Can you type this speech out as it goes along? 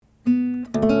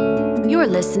are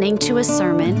listening to a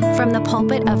sermon from the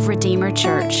pulpit of Redeemer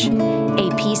Church, a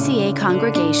PCA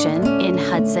congregation in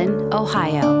Hudson,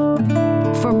 Ohio.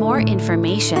 For more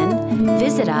information,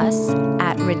 visit us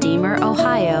at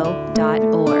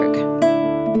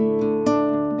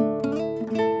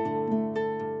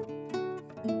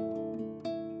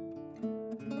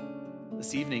redeemerohio.org.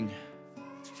 This evening,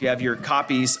 if you have your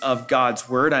copies of God's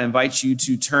Word, I invite you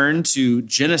to turn to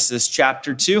Genesis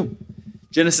chapter 2.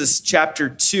 Genesis chapter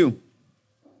 2.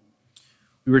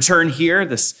 We return here,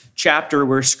 this chapter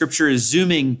where Scripture is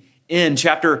zooming in.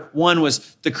 Chapter 1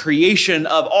 was the creation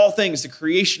of all things, the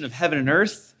creation of heaven and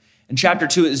earth. And chapter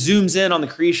 2, it zooms in on the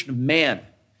creation of man.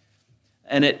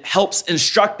 And it helps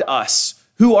instruct us.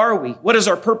 Who are we? What is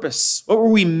our purpose? What were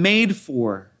we made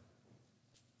for?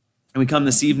 And we come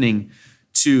this evening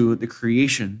to the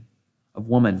creation of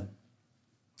woman.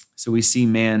 So we see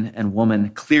man and woman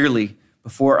clearly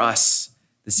before us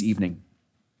this evening.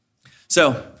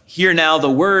 So hear now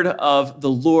the word of the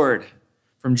Lord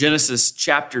from Genesis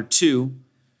chapter 2,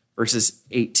 verses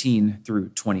 18 through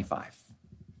 25.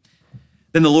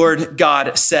 Then the Lord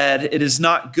God said, "It is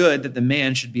not good that the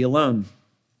man should be alone.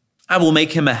 I will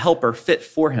make him a helper fit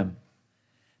for him."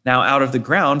 Now out of the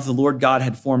ground the Lord God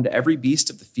had formed every beast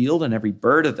of the field and every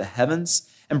bird of the heavens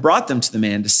and brought them to the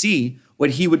man to see what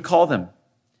he would call them.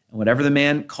 And whatever the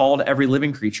man called every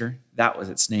living creature, that was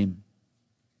its name.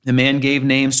 The man gave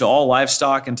names to all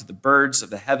livestock and to the birds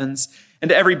of the heavens and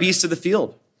to every beast of the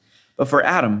field. But for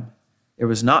Adam, there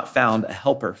was not found a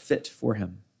helper fit for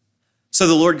him. So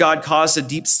the Lord God caused a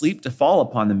deep sleep to fall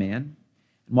upon the man,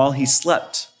 and while he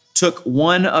slept, took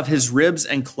one of his ribs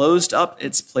and closed up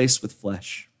its place with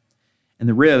flesh. And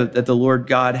the rib that the Lord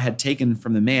God had taken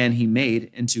from the man, he made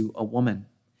into a woman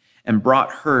and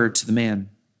brought her to the man.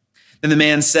 Then the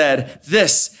man said,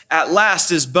 "This at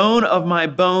last is bone of my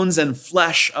bones and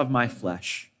flesh of my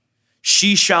flesh.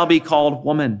 She shall be called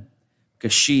woman,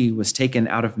 because she was taken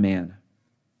out of man.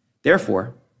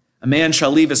 Therefore, a man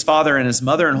shall leave his father and his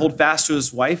mother and hold fast to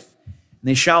his wife, and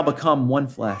they shall become one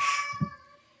flesh.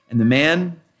 And the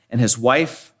man and his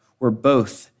wife were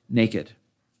both naked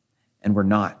and were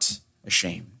not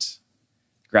ashamed."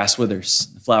 The grass withers,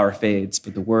 the flower fades,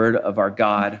 but the word of our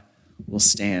God will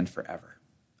stand forever.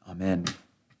 Amen.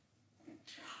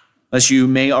 As you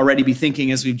may already be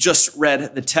thinking, as we've just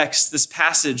read the text, this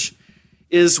passage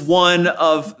is one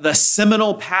of the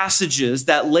seminal passages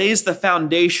that lays the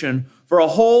foundation for a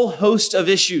whole host of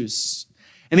issues.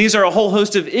 And these are a whole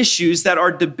host of issues that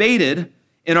are debated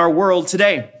in our world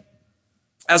today.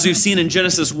 As we've seen in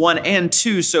Genesis 1 and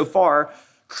 2 so far,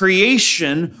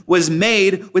 creation was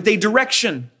made with a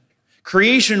direction.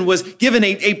 Creation was given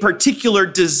a particular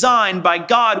design by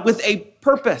God with a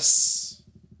purpose.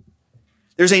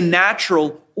 There's a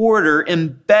natural order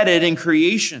embedded in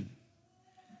creation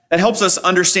that helps us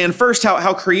understand first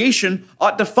how creation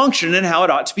ought to function and how it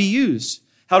ought to be used,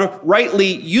 how to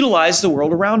rightly utilize the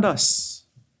world around us.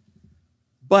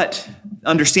 But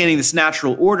understanding this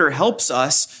natural order helps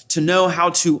us to know how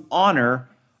to honor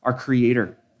our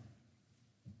Creator.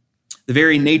 The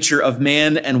very nature of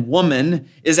man and woman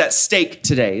is at stake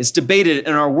today, is debated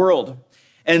in our world.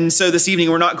 And so this evening,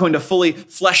 we're not going to fully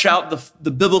flesh out the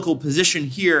biblical position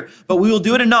here, but we will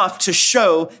do it enough to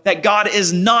show that God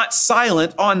is not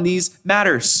silent on these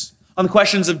matters, on the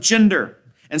questions of gender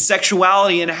and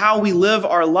sexuality and how we live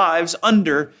our lives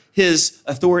under his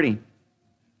authority.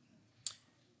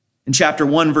 In chapter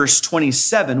 1, verse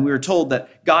 27, we are told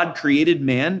that God created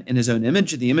man in his own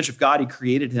image. In the image of God, he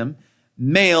created him.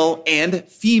 Male and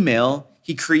female,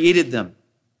 he created them.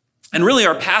 And really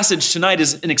our passage tonight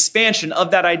is an expansion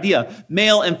of that idea.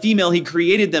 Male and female, he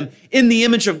created them in the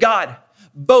image of God.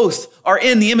 Both are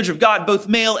in the image of God, both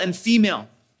male and female.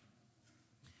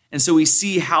 And so we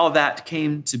see how that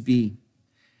came to be.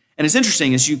 And it's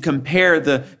interesting as you compare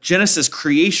the Genesis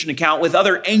creation account with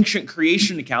other ancient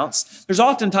creation accounts, there's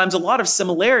oftentimes a lot of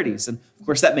similarities. And of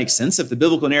course, that makes sense. If the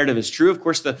biblical narrative is true, of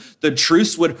course, the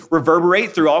truths would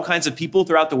reverberate through all kinds of people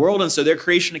throughout the world. And so their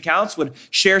creation accounts would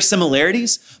share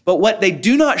similarities. But what they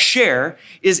do not share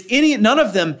is none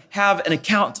of them have an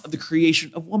account of the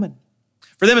creation of woman.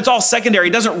 For them, it's all secondary.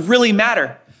 It doesn't really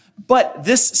matter. But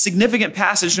this significant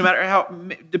passage, no matter how,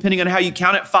 depending on how you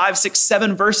count it, 5, 6,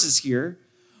 7 verses here,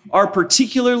 are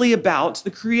particularly about the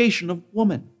creation of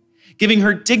woman, giving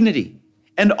her dignity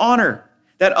and honor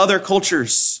that other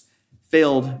cultures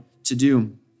failed to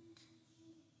do.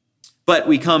 But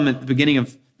we come at the beginning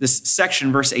of this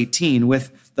section, verse 18,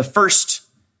 with the first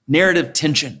narrative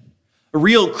tension, a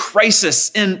real crisis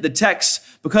in the text,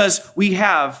 because we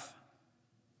have,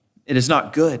 it is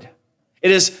not good.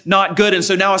 It is not good, and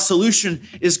so now a solution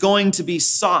is going to be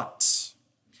sought.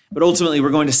 But ultimately, we're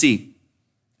going to see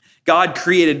God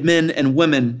created men and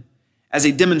women as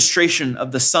a demonstration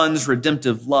of the Son's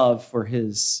redemptive love for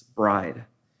his bride,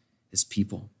 his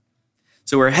people.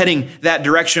 So we're heading that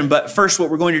direction. But first, what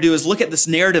we're going to do is look at this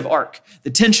narrative arc, the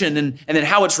tension, and then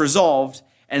how it's resolved.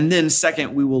 And then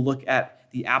second, we will look at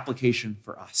the application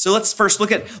for us. So let's first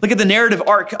look at the narrative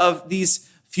arc of these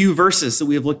few verses that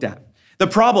we have looked at. The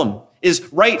problem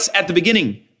is right at the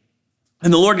beginning.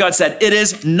 And the Lord God said, "It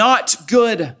is not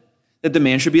good that the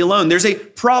man should be alone." There's a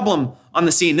problem on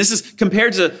the scene. This is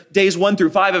compared to days 1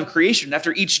 through 5 of creation.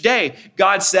 After each day,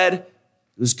 God said it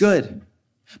was good.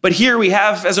 But here we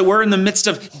have, as it were, in the midst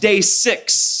of day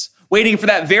 6, waiting for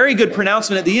that very good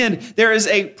pronouncement at the end, there is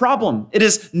a problem. It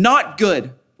is not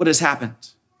good what has happened.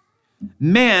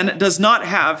 Man does not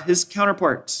have his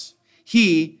counterpart.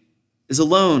 He is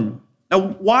alone. Now,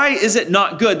 why is it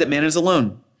not good that man is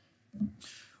alone?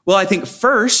 Well, I think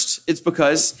first it's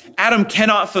because Adam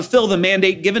cannot fulfill the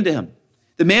mandate given to him.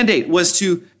 The mandate was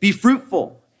to be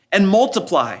fruitful and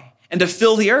multiply and to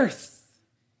fill the earth.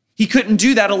 He couldn't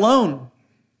do that alone.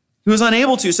 He was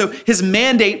unable to. So his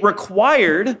mandate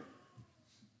required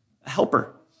a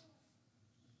helper.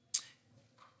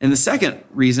 And the second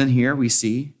reason here we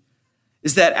see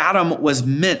is that Adam was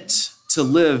meant to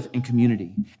live in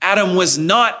community. Mankind was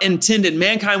not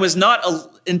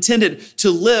intended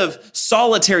to live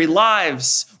solitary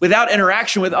lives without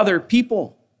interaction with other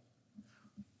people.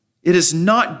 It is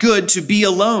not good to be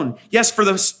alone. Yes, for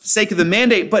the sake of the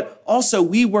mandate, but also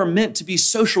we were meant to be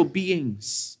social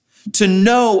beings, to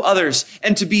know others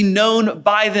and to be known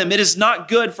by them. It is not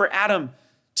good for Adam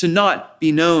to not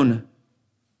be known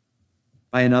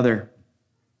by another.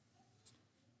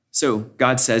 So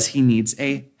God says he needs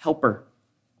a helper.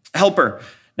 A helper.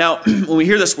 Now, when we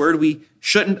hear this word, we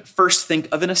shouldn't first think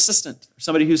of an assistant,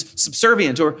 somebody who's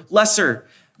subservient or lesser.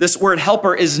 This word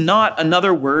helper is not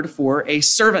another word for a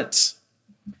servant,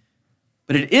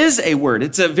 but it is a word.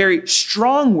 It's a very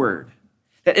strong word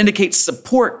that indicates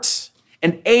support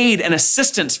and aid and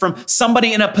assistance from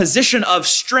somebody in a position of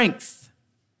strength.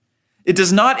 It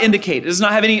does not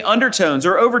have any undertones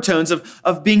or overtones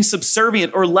of being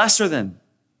subservient or lesser than.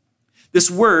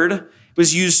 This word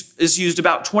is used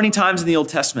about 20 times in the Old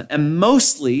Testament, and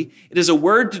mostly it is a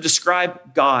word to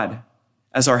describe God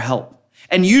as our help.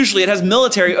 And usually it has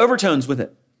military overtones with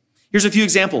it. Here's a few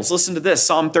examples. Listen to this,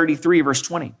 Psalm 33, verse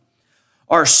 20.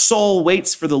 Our soul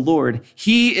waits for the Lord.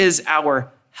 He is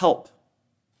our help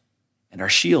and our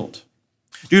shield.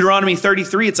 Deuteronomy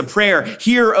 33, it's a prayer.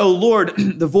 Hear, O Lord,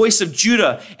 the voice of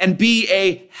Judah, and be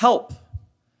a help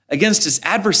against his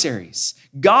adversaries.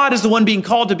 God is the one being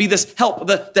called to be this help,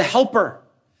 the helper,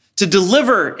 to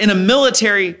deliver in a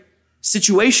military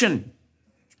situation.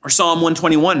 Or Psalm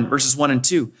 121, verses 1 and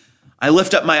 2. I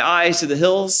lift up my eyes to the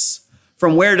hills.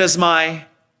 From where does my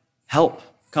help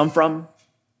come from?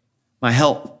 My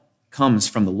help comes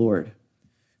from the Lord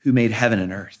who made heaven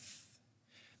and earth.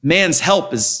 Man's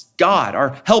help is God.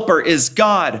 Our helper is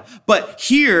God. But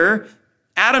here,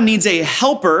 Adam needs a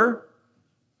helper,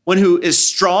 one who is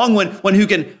strong, one who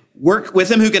can work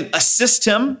with him, who can assist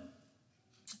him,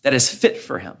 that is fit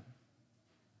for him.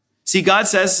 See, God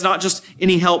says it's not just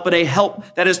any help, but a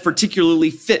help that is particularly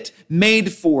fit,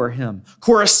 made for him,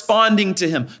 corresponding to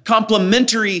him,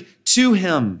 complementary to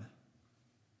him,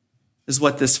 is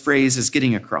what this phrase is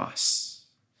getting across.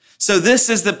 So this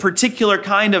is the particular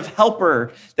kind of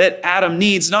helper that Adam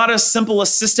needs, not a simple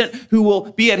assistant who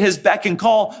will be at his beck and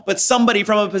call, but somebody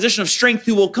from a position of strength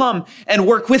who will come and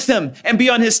work with him and be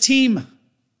on his team.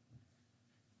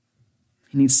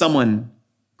 He needs someone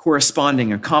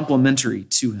corresponding or complementary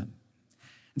to him.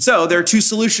 And so there are two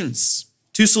solutions.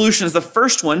 The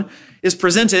first one is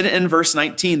presented in verse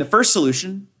 19. The first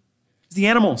solution is the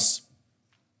animals.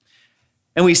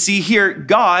 And we see here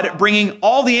God bringing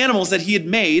all the animals that he had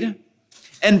made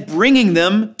and bringing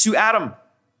them to Adam,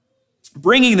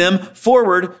 bringing them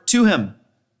forward to him.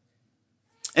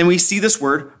 And we see this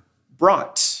word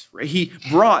brought. Right? He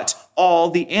brought all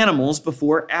the animals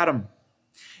before Adam.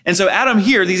 And so Adam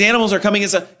here, these animals are coming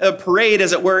as a parade,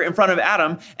 as it were, in front of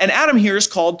Adam. And Adam here is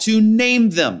called to name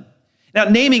them. Now,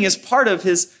 naming is part of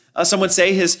his, some would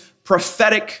say, his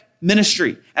prophetic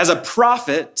ministry. As a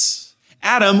prophet,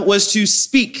 Adam was to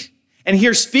speak. And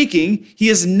here speaking, he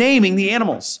is naming the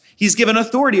animals. He's given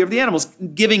authority over the animals.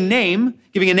 Giving a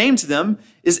name to them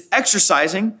is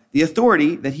exercising the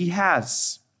authority that he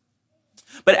has.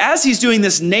 But as he's doing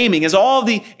this naming, as all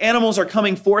the animals are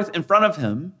coming forth in front of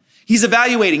him, he's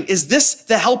evaluating, is this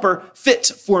the helper fit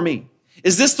for me?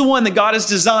 Is this the one that God has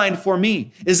designed for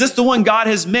me? Is this the one God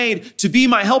has made to be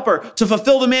my helper, to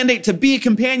fulfill the mandate, to be a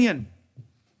companion?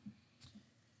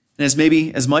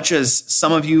 And as much as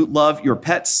some of you love your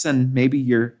pets and maybe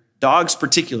your dogs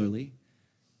particularly,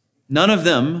 none of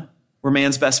them were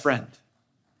man's best friend.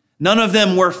 None of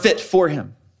them were fit for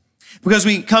him. Because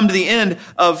we come to the end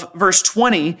of verse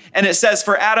 20, and it says,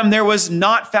 for Adam there was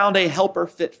not found a helper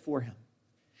fit for him.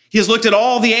 He has looked at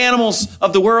all the animals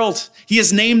of the world. He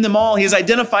has named them all. He has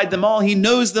identified them all. He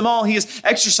knows them all. He has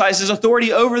exercised his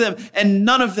authority over them, and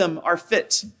none of them are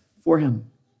fit for him.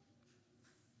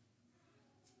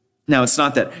 Now, it's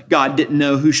not that God didn't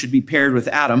know who should be paired with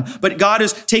Adam, but God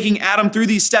is taking Adam through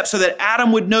these steps so that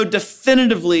Adam would know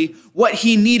definitively what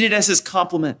he needed as his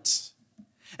complement.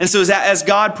 And so as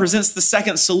God presents the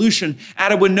second solution,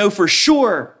 Adam would know for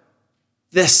sure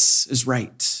this is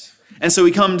right. And so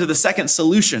we come to the second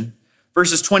solution,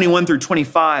 verses 21 through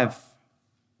 25.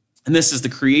 And this is the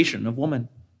creation of woman.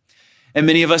 And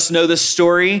many of us know this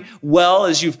story well,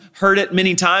 as you've heard it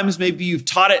many times. Maybe you've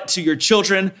taught it to your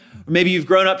children, or maybe you've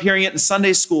grown up hearing it in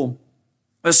Sunday school.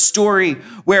 A story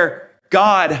where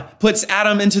God puts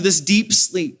Adam into this deep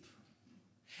sleep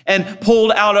and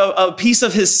pulled out a piece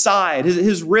of his side,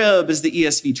 his rib, as the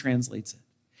ESV translates it.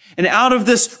 And out of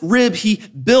this rib, he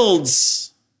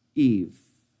builds Eve.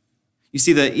 You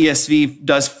see, the ESV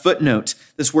does footnote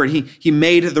this word. He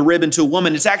made the rib into a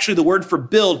woman. It's actually the word for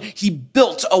build. He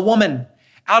built a woman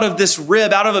out of this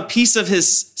rib, out of a piece of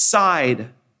his side.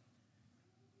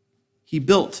 He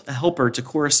built a helper to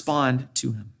correspond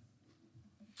to him.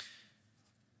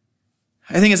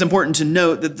 I think it's important to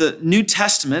note that the New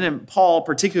Testament, and Paul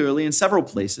particularly in several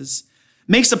places,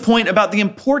 makes a point about the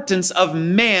importance of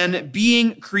man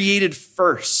being created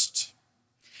first.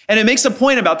 And it makes a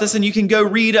point about this, and you can go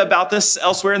read about this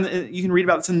elsewhere, and you can read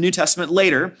about this in the New Testament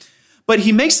later. But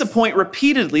he makes the point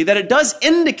repeatedly that it does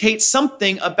indicate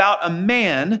something about a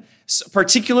man,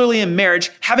 particularly in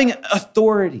marriage, having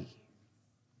authority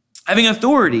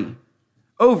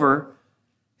over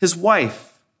his wife.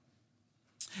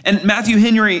 And Matthew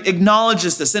Henry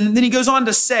acknowledges this, and then he goes on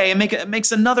to say, and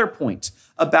makes another point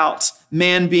about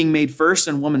man being made first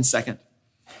and woman second.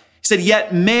 He said,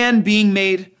 yet man being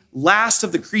made last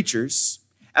of the creatures,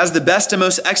 as the best and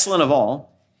most excellent of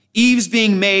all, Eve's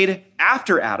being made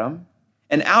after Adam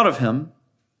and out of him,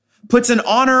 puts an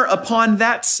honor upon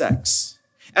that sex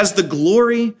as the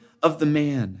glory of the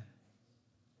man.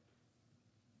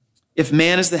 If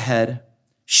man is the head,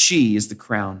 she is the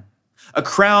crown. A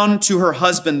crown to her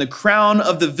husband, the crown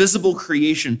of the visible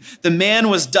creation. The man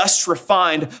was dust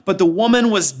refined, but the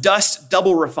woman was dust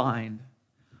double refined.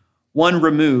 One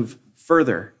remove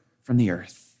further from the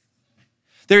earth.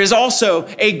 There is also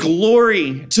a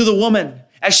glory to the woman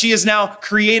as she is now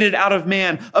created out of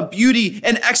man, a beauty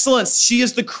and excellence. She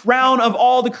is the crown of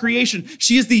all the creation.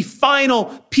 She is the final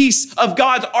piece of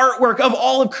God's artwork of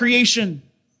all of creation.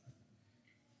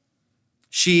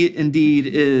 She indeed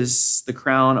is the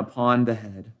crown upon the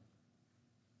head.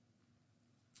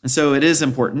 And so it is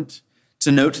important to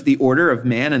note the order of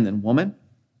man and then woman.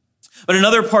 But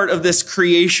another part of this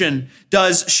creation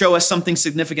does show us something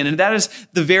significant, and that is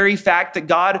the very fact that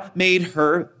God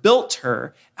built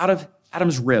her out of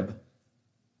Adam's rib.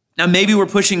 Now, maybe we're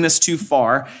pushing this too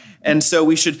far, and so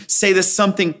we should say this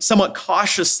somewhat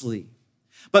cautiously.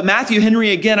 But Matthew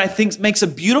Henry, again, I think makes a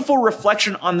beautiful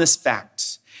reflection on this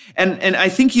fact. And I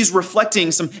think he's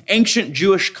reflecting some ancient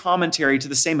Jewish commentary to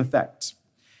the same effect.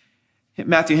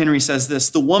 Matthew Henry says this,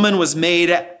 the woman was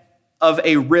made of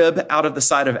a rib out of the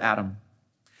side of Adam,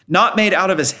 not made out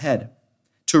of his head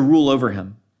to rule over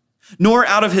him, nor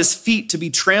out of his feet to be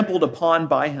trampled upon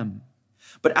by him,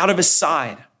 but out of his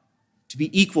side to be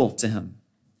equal to him,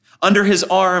 under his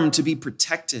arm to be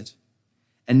protected,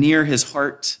 and near his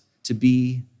heart to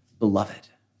be beloved.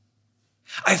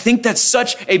 I think that's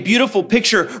such a beautiful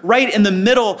picture. Right in the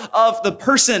middle of the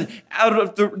person,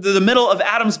 out of the middle of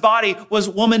Adam's body was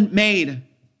woman made.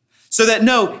 So that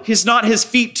not his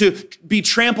feet to be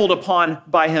trampled upon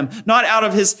by him, not out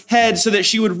of his head so that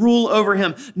she would rule over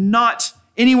him, not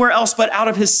anywhere else but out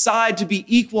of his side to be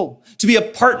equal, to be a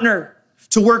partner,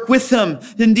 to work with him,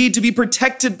 indeed to be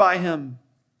protected by him,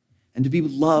 and to be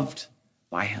loved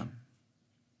by him.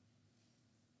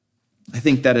 I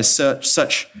think that is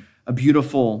such a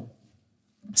beautiful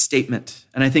statement,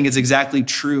 and I think it's exactly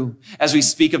true as we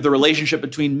speak of the relationship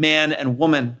between man and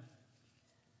woman.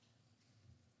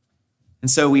 And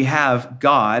so we have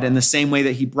God in the same way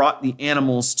that he brought the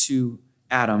animals to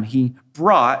Adam. He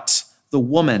brought the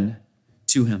woman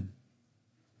to him.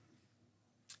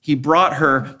 He brought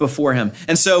her before him.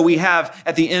 And so we have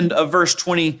at the end of verse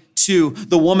 22,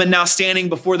 the woman now standing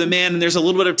before the man, and there's a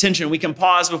little bit of tension. We can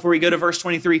pause before we go to verse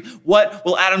 23. What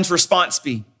will Adam's response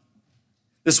be?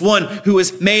 This one who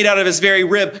was made out of his very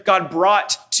rib, God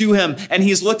brought to him, and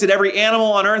he's looked at every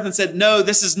animal on earth and said, no,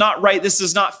 this is not right, this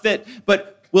is not fit,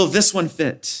 but will this one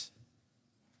fit?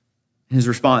 And his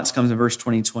response comes in verse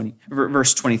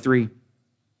 23.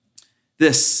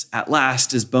 This at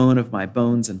last is bone of my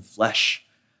bones and flesh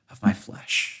of my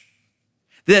flesh.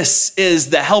 This is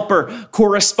the helper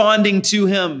corresponding to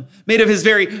him, made of his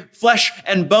very flesh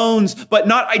and bones, but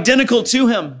not identical to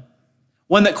him.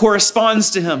 One that corresponds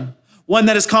to him, one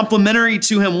that is complementary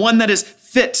to him, one that is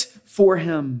fit for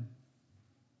him.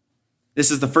 This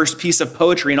is the first piece of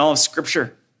poetry in all of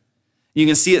Scripture. You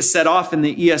can see it set off in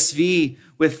the ESV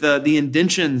with the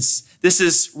indentions. This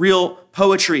is real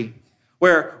poetry,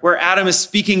 where Adam is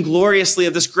speaking gloriously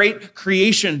of this great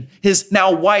creation, his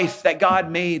now wife that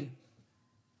God made.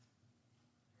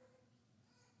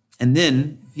 And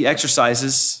then he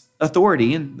exercises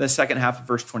authority in the second half of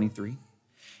verse 23.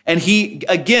 And he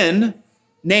again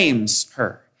names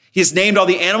her. He has named all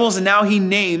the animals, and now he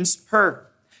names her.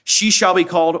 She shall be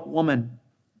called woman,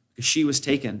 because she was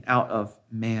taken out of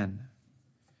man.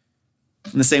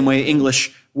 In the same way,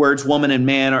 English words woman and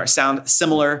man sound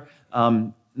similar.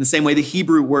 In the same way, the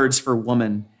Hebrew words for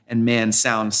woman and man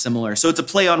sound similar. So it's a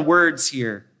play on words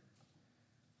here.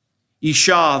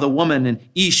 Isha, the woman, and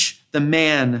Ish, the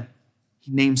man,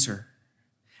 he names her,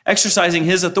 exercising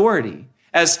his authority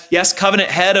as, yes, covenant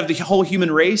head of the whole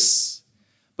human race,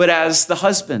 but as the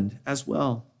husband as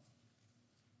well.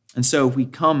 And so we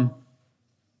come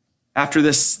after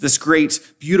this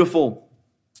great, beautiful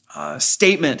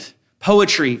statement,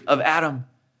 poetry of Adam.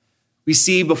 We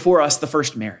see before us the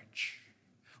first marriage.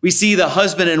 We see the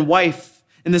husband and wife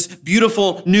in this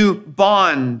beautiful new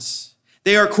bond.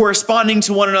 They are corresponding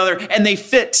to one another and they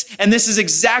fit. And this is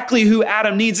exactly who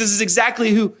Adam needs. This is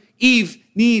exactly who Eve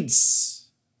needs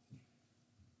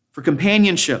for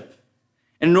companionship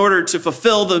and in order to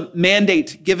fulfill the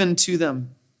mandate given to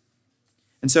them.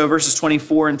 And so verses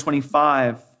 24 and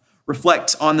 25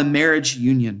 reflect on the marriage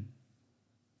union.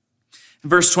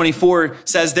 Verse 24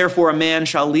 says, therefore a man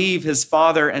shall leave his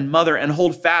father and mother and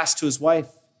hold fast to his wife,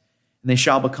 and they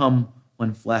shall become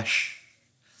one flesh.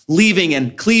 Leaving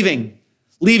and cleaving,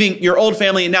 leaving your old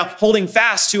family and now holding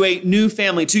fast to a new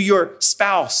family, to your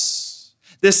spouse.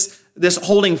 This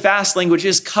holding fast language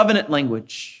is covenant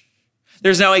language.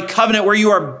 There's now a covenant where you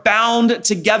are bound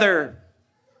together.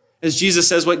 As Jesus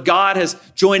says, what God has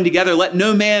joined together, let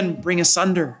no man bring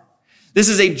asunder. This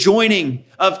is a joining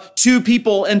of two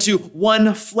people into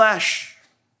one flesh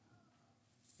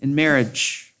in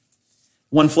marriage.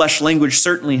 One flesh language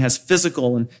certainly has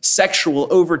physical and sexual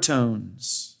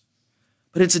overtones,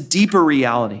 but it's a deeper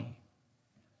reality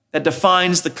that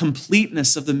defines the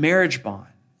completeness of the marriage bond.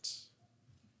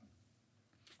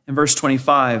 In verse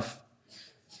 25,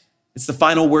 it's the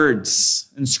final words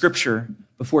in Scripture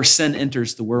before sin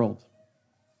enters the world.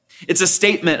 It's a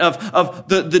statement of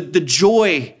the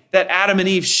joy that Adam and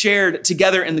Eve shared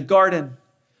together in the garden,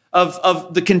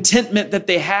 of the contentment that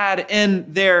they had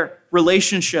in their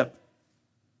relationship.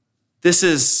 This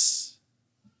is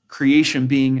creation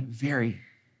being very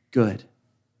good.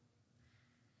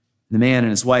 The man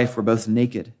and his wife were both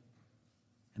naked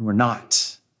and were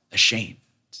not ashamed.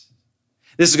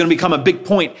 This is going to become a big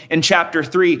point in chapter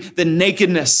 3, the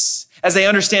nakedness. As they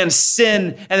understand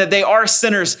sin and that they are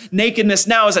sinners, nakedness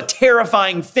now is a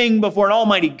terrifying thing before an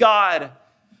almighty God.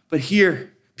 But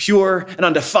here, pure and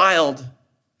undefiled,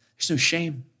 there's no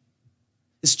shame.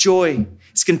 It's joy,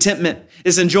 it's contentment,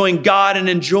 it's enjoying God and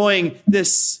enjoying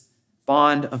this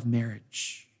bond of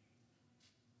marriage.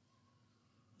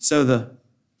 So the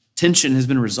tension has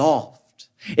been resolved.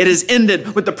 It has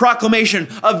ended with the proclamation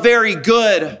of very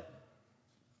good.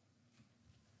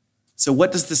 So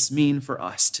what does this mean for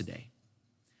us today?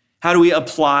 How do we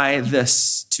apply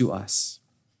this to us?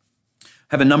 I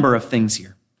have a number of things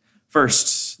here.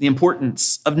 First, the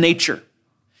importance of nature.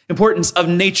 Importance of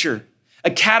nature,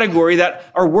 a category that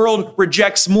our world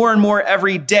rejects more and more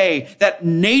every day. That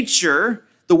nature,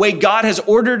 the way God has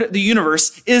ordered the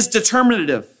universe, is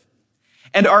determinative.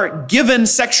 And our given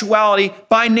sexuality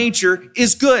by nature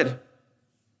is good.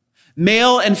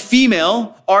 Male and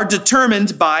female are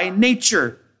determined by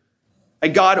nature. A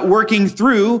God working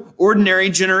through ordinary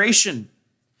generation.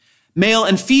 Male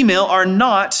and female are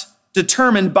not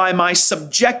determined by my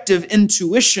subjective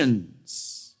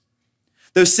intuitions.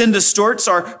 Though sin distorts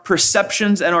our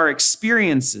perceptions and our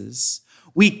experiences,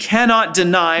 we cannot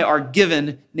deny our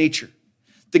given nature.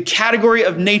 The category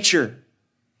of nature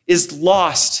is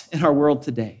lost in our world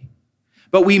today.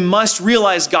 But we must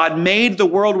realize God made the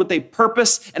world with a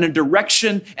purpose and a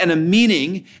direction and a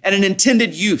meaning and an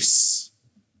intended use.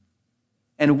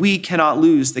 And we cannot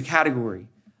lose the category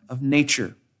of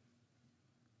nature.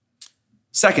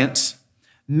 Second,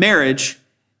 marriage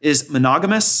is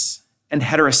monogamous and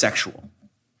heterosexual.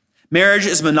 Marriage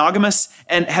is monogamous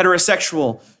and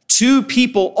heterosexual. Two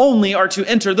people only are to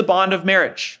enter the bond of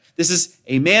marriage. This is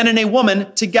a man and a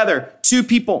woman together, two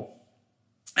people.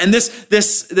 And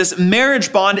this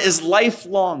marriage bond is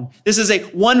lifelong. This is a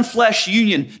one flesh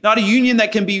union, not a union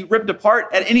that can be ripped apart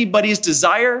at anybody's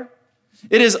desire.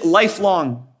 It is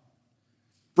lifelong,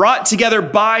 brought together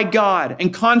by God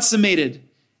and consummated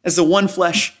as the one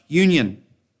flesh union.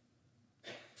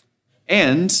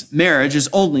 And marriage is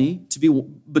only to be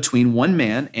between one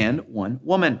man and one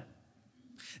woman.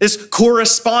 This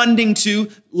corresponding to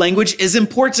language is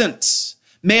important.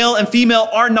 Male and female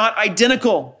are not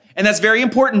identical, and that's very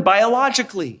important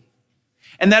biologically.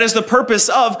 And that is the purpose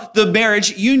of the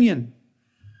marriage union.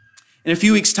 In a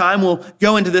few weeks' time, we'll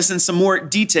go into this in some more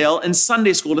detail in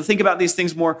Sunday school to think about these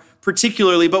things more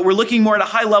particularly, but we're looking more at a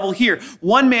high level here.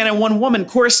 One man and one woman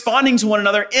corresponding to one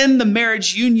another in the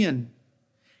marriage union.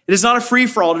 It is not a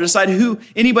free-for-all to decide who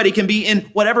anybody can be in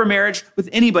whatever marriage with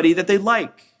anybody that they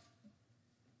like.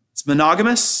 It's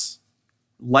monogamous,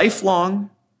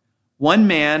 lifelong, one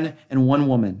man and one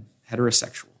woman,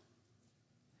 heterosexual.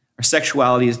 Our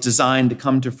sexuality is designed to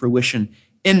come to fruition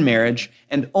in marriage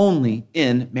and only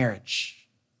in marriage.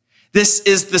 This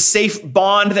is the safe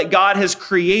bond that God has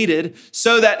created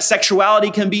so that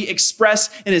sexuality can be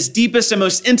expressed in its deepest and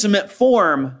most intimate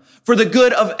form for the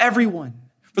good of everyone,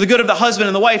 for the good of the husband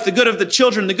and the wife, the good of the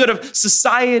children, the good of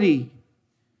society.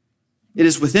 It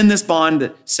is within this bond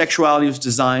that sexuality was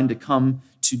designed to come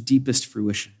to deepest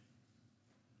fruition.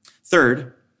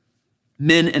 Third,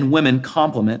 men and women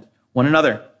complement one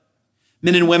another.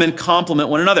 Men and women complement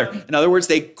one another. In other words,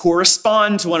 they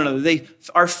correspond to one another. They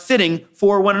are fitting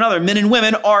for one another. Men and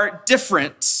women are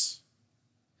different,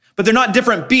 but they're not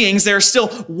different beings. They're still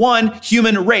one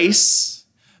human race,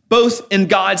 both in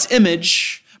God's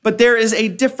image, but there is a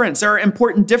difference. There are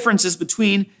important differences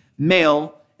between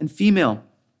male and female.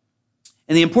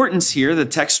 And the importance here, the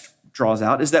text draws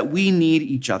out, is that we need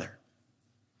each other.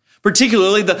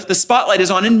 Particularly, the spotlight is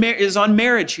on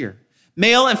marriage here.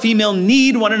 Male and female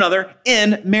need one another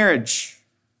in marriage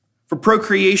for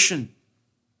procreation.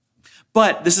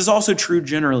 But this is also true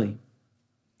generally.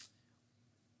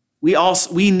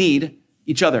 We need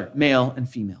each other, male and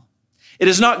female. It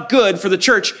is not good for the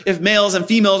church if males and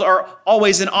females are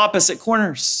always in opposite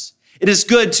corners. It is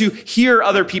good to hear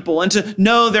other people and to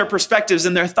know their perspectives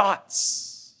and their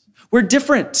thoughts. We're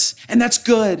different, and that's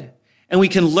good. And we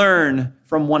can learn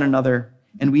from one another,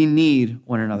 and we need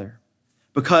one another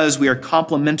because we are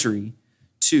complementary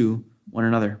to one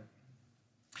another.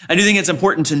 I do think it's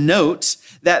important to note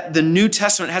that the New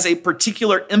Testament has a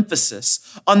particular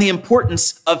emphasis on the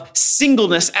importance of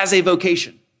singleness as a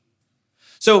vocation.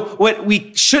 So what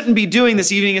we shouldn't be doing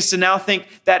this evening is to now think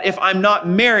that if I'm not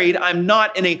married, I'm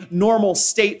not in a normal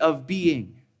state of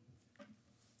being.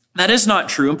 That is not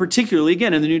true, and particularly,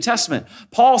 again, in the New Testament.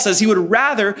 Paul says he would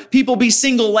rather people be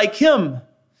single like him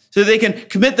so that they can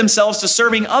commit themselves to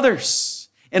serving others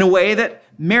in a way that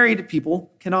married people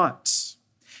cannot.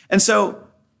 And so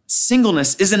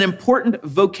singleness is an important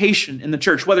vocation in the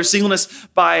church, whether singleness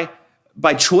by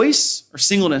choice or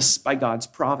singleness by God's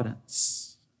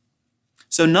providence.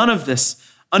 So none of this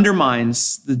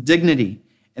undermines the dignity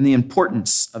and the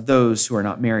importance of those who are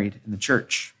not married in the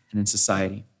church and in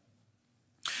society.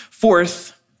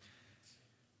 Fourth,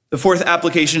 the fourth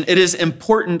application, it is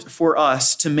important for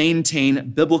us to maintain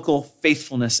biblical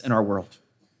faithfulness in our world.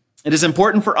 It is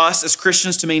important for us as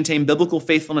Christians to maintain biblical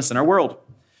faithfulness in our world.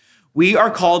 We are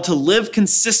called to live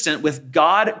consistent with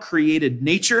God-created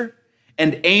nature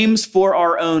and aims for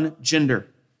our own gender.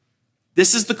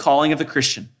 This is the calling of the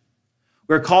Christian.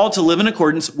 We're called to live in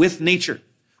accordance with nature,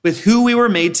 with who we were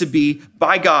made to be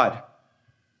by God.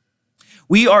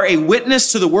 We are a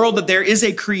witness to the world that there is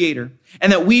a creator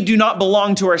and that we do not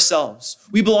belong to ourselves.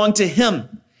 We belong to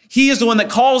him. He is the one that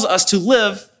calls us to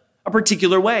live a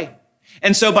particular way.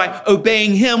 And so by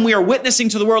obeying him, we are witnessing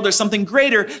to the world there's something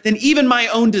greater than even my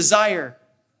own desire.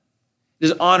 It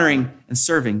is honoring and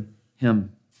serving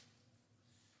him.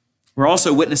 We're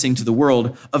also witnessing to the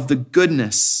world of the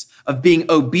goodness of being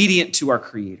obedient to our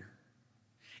Creator.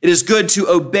 It is good to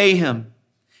obey him.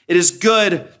 It is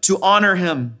good to honor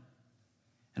him.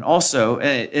 And also,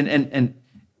 and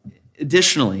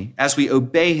additionally, as we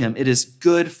obey him, it is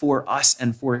good for us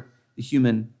and for the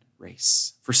human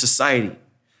race, for society,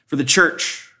 for the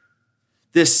church.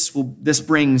 This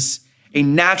brings a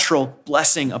natural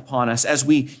blessing upon us as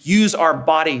we use our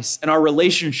bodies and our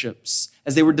relationships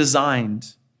as they were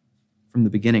designed from the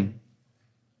beginning.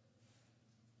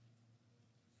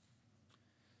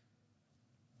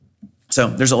 So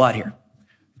there's a lot here.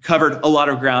 Covered a lot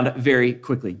of ground very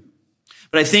quickly.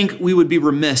 But I think we would be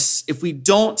remiss if we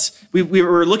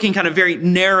were looking kind of very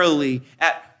narrowly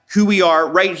at who we are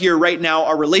right here, right now,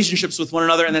 our relationships with one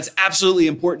another, and that's absolutely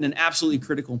important and absolutely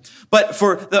critical. But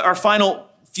for our final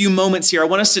few moments here, I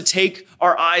want us to take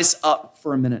our eyes up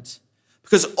for a minute,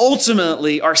 because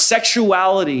ultimately our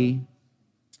sexuality,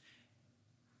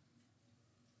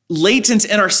 latent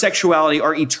in our sexuality,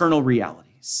 are eternal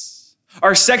realities.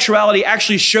 Our sexuality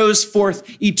actually shows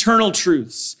forth eternal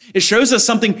truths. It shows us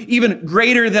something even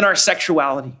greater than our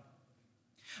sexuality.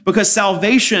 Because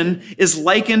salvation is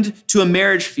likened to a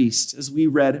marriage feast, as we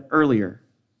read earlier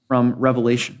from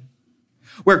Revelation,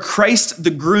 where Christ the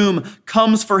groom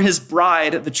comes for his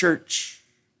bride, the church.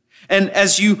 And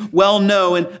as you well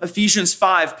know, in Ephesians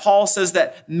 5, Paul says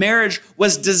that marriage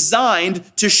was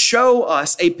designed to show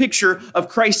us a picture of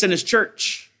Christ and his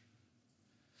church.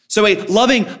 So a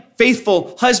loving,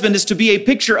 faithful husband is to be a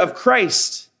picture of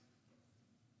Christ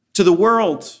to the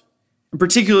world, and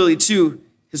particularly to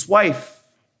his wife.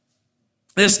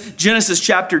 This Genesis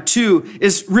chapter 2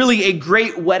 is really a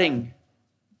great wedding.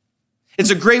 It's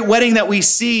a great wedding that we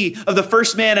see of the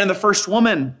first man and the first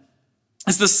woman.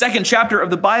 It's the second chapter of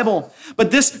the Bible.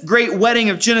 But this great wedding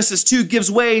of Genesis 2 gives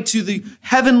way to the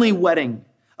heavenly wedding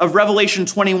of Revelation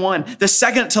 21, the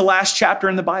second to last chapter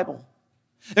in the Bible.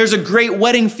 There's a great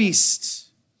wedding feast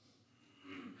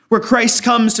where Christ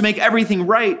comes to make everything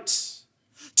right,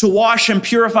 to wash and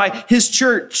purify his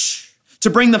church, to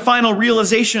bring the final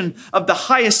realization of the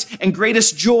highest and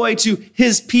greatest joy to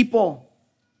his people,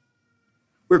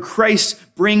 where Christ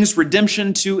brings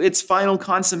redemption to its final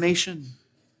consummation.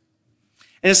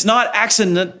 And it's not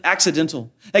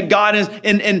accidental that God is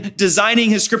in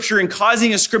designing his scripture and causing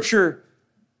his scripture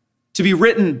to be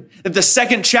written, that the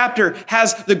second chapter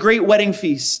has the great wedding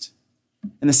feast,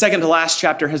 and the second to last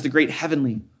chapter has the great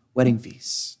heavenly wedding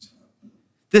feast.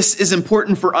 This is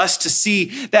important for us to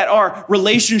see, that our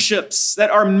relationships, that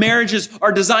our marriages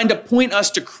are designed to point us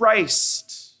to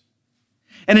Christ.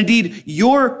 And indeed,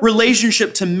 your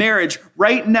relationship to marriage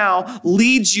right now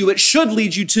it should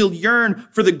lead you to yearn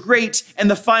for the great and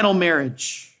the final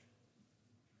marriage.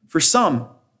 For some,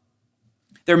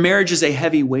 their marriage is a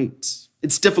heavy weight.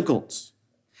 It's difficult.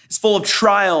 It's full of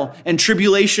trial and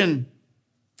tribulation.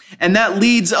 And that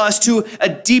leads us to a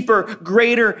deeper,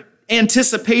 greater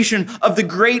anticipation of the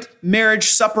great marriage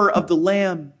supper of the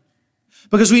Lamb.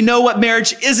 Because we know what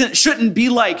marriage shouldn't be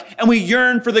like, and we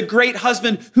yearn for the great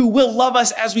husband who will love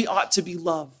us as we ought to be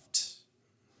loved.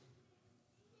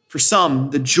 For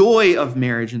some, the joy of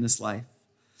marriage in this life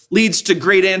leads to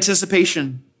great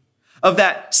anticipation of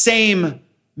that same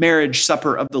marriage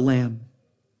supper of the Lamb.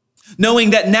 Knowing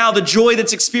that now the joy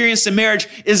that's experienced in marriage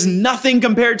is nothing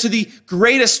compared to the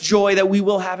greatest joy that we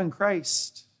will have in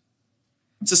Christ.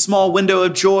 It's a small window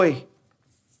of joy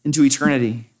into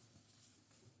eternity.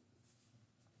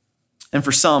 And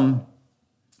for some,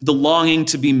 the longing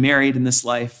to be married in this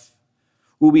life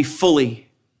will be fully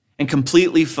and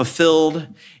completely fulfilled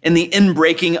in the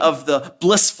inbreaking of the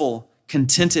blissful,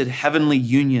 contented heavenly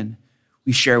union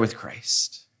we share with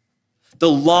Christ. The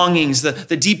longings,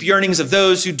 the deep yearnings of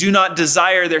those who do not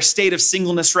desire their state of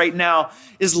singleness right now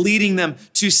is leading them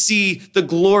to see the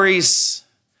glories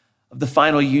of the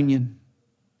final union,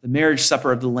 the marriage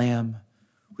supper of the Lamb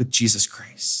with Jesus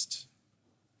Christ.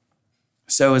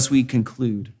 So as we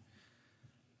conclude,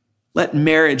 let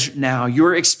marriage now,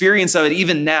 your experience of it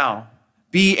even now,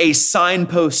 be a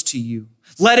signpost to you.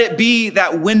 Let it be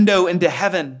that window into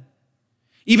heaven.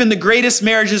 Even the greatest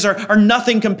marriages are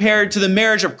nothing compared to the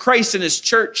marriage of Christ and his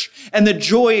church and the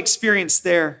joy experienced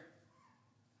there.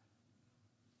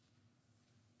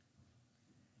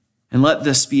 And let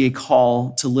this be a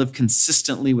call to live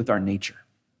consistently with our nature,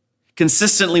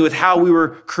 consistently with how we were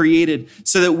created,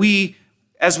 so that we,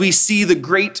 as we see the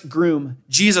great groom,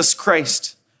 Jesus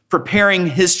Christ, preparing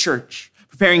his church,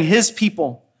 preparing his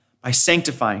people by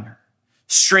sanctifying her,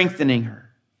 strengthening her,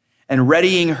 and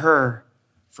readying her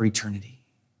for eternity.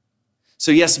 So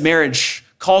yes, marriage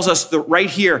calls us right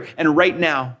here and right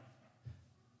now.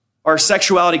 Our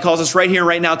sexuality calls us right here and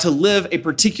right now to live a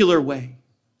particular way.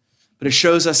 But it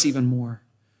shows us even more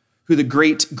who the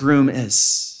great groom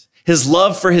is, his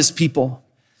love for his people,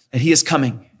 that he is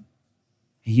coming,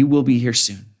 and he will be here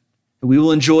soon. And we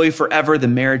will enjoy forever the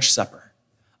marriage supper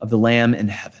of the Lamb in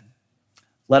heaven.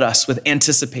 Let us, with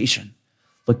anticipation,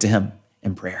 look to him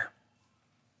in prayer.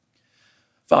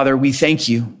 Father, we thank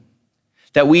you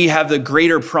that we have the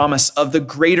greater promise of the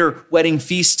greater wedding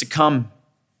feast to come,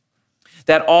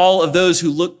 that all of those who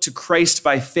look to Christ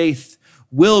by faith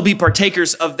will be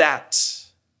partakers of that.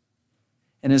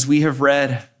 And as we have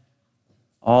read,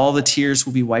 all the tears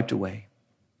will be wiped away.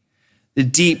 The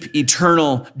deep,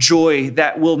 eternal joy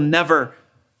that will never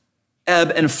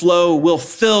ebb and flow will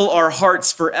fill our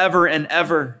hearts forever and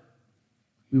ever.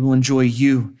 We will enjoy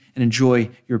you and enjoy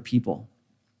your people.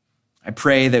 I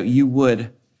pray that you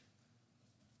would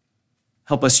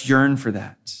help us yearn for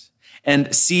that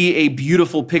and see a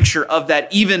beautiful picture of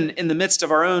that, even in the midst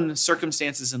of our own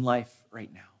circumstances in life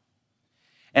right now.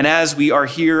 And as we are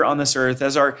here on this earth,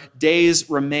 as our days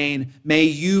remain, may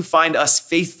you find us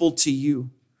faithful to you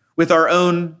with our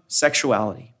own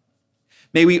sexuality.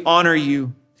 May we honor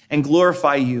you and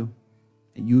glorify you,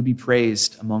 that you would be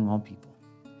praised among all people.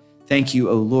 Thank you,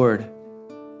 O Lord,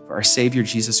 for our Savior,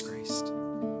 Jesus Christ.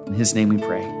 In his name we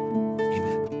pray. Amen.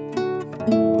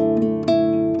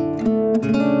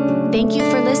 Thank you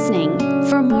for listening.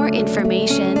 For more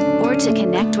information or to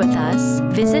connect with us,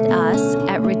 visit us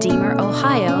at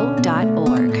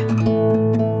redeemerohio.org.